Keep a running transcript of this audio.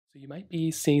So you might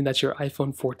be seeing that your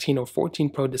iPhone 14 or 14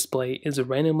 Pro display is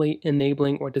randomly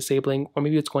enabling or disabling, or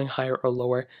maybe it's going higher or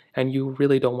lower, and you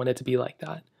really don't want it to be like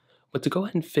that. But to go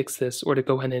ahead and fix this, or to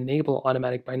go ahead and enable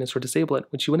automatic brightness or disable it,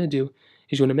 what you want to do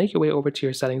is you want to make your way over to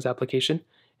your settings application, and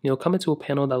you'll come into a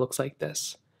panel that looks like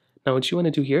this. Now what you want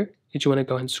to do here is you want to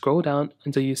go ahead and scroll down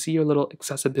until you see your little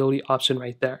accessibility option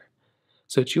right there.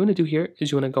 So what you want to do here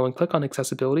is you want to go and click on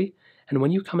accessibility, and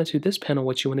when you come into this panel,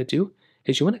 what you want to do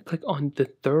is you want to click on the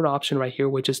third option right here,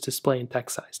 which is display and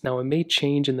text size. Now it may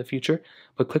change in the future,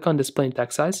 but click on display and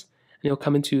text size, and you'll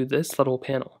come into this little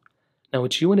panel. Now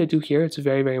what you want to do here, it's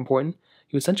very, very important.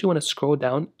 You essentially want to scroll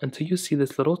down until you see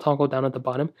this little toggle down at the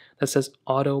bottom that says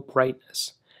auto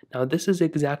brightness. Now this is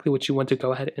exactly what you want to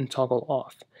go ahead and toggle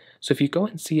off. So if you go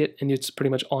and see it and it's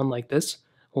pretty much on like this,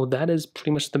 well, that is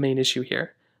pretty much the main issue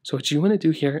here. So what you want to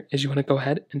do here is you want to go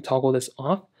ahead and toggle this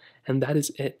off, and that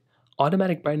is it.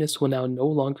 Automatic brightness will now no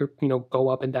longer, go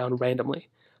up and down randomly.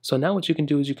 So now what you can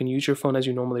do is you can use your phone as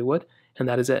you normally would, and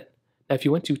that is it. Now if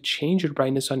you want to change your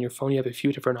brightness on your phone, you have a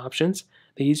few different options.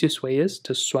 The easiest way is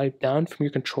to swipe down from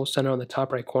your control center on the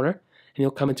top right corner, and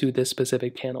you'll come into this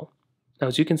specific panel. Now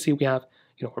as you can see, we have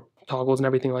our toggles and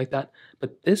everything like that,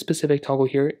 but this specific toggle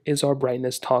here is our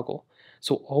brightness toggle.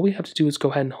 So all we have to do is go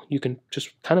ahead and you can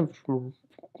just kind of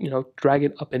drag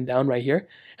it up and down right here,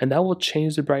 and that will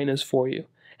change the brightness for you.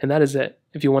 And that is it.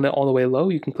 If you want it all the way low,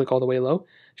 you can click all the way low.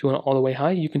 If you want it all the way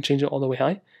high, you can change it all the way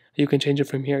high. You can change it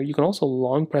from here. You can also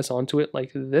long press onto it like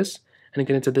this and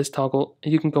get into this toggle.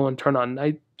 And you can go and turn on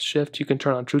night shift. You can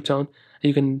turn on true tone.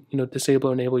 You can disable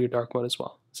or enable your dark mode as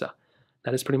well. So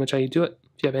that is pretty much how you do it.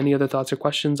 If you have any other thoughts or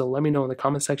questions, let me know in the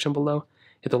comment section below.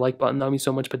 Hit the like button, that would mean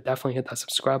so much, but definitely hit that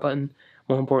subscribe button.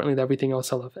 More importantly than everything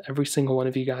else, I love every single one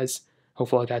of you guys.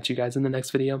 Hopefully I'll catch you guys in the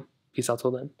next video. Peace out till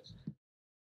then.